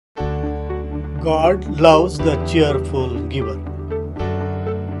God loves the cheerful giver.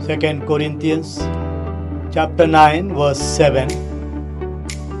 2 Corinthians chapter 9 verse 7.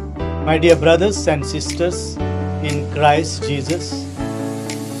 My dear brothers and sisters in Christ Jesus,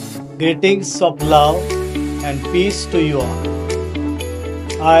 greetings of love and peace to you all.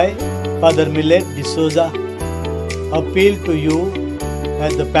 I, Father Millet D'Souza, appeal to you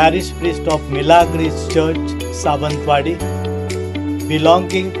as the parish priest of Milagris Church, Sawantwadi,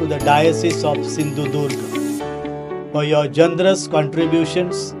 belonging to the Diocese of Sindhudurga, for your generous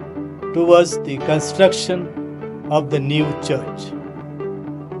contributions towards the construction of the new church.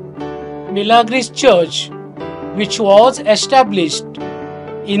 Milagris Church, which was established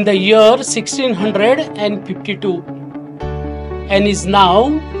in the year 1652 and is now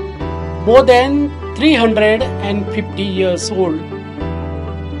more than 350 years old.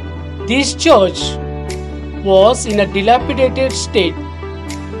 This church was in a dilapidated state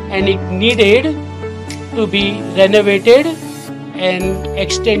and it needed to be renovated and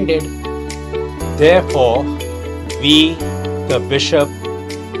extended. Therefore, we, the bishop,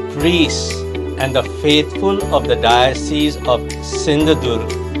 priests, and the faithful of the Diocese of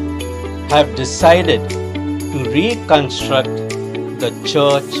Sindhudurga have decided to reconstruct the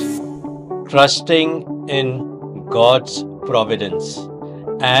church, trusting in God's providence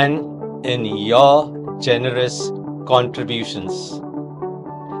and in your generous contributions.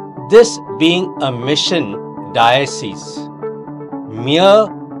 This being a mission diocese, mere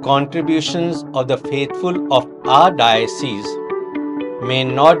contributions of the faithful of our diocese may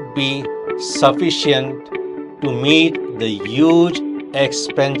not be sufficient to meet the huge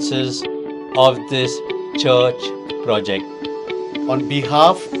expenses of this church project. On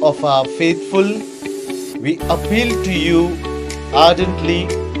behalf of our faithful, we appeal to you ardently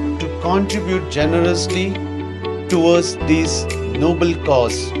to contribute generously towards this noble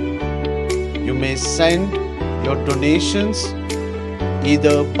cause. You may send your donations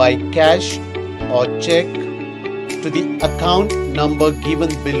either by cash or check to the account number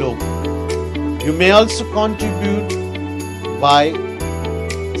given below. You may also contribute by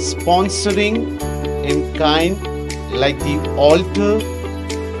sponsoring in kind, like the altar,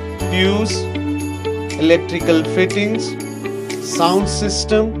 pews, electrical fittings, sound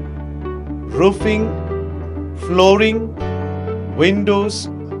system, roofing, flooring, windows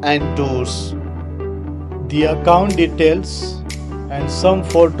and doors. The account details and some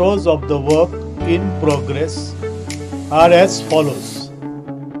photos of the work in progress are as follows.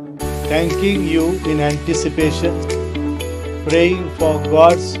 Thanking you in anticipation, praying for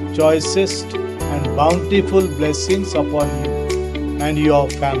God's choicest and bountiful blessings upon you and your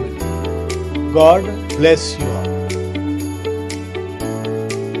family. God bless you all.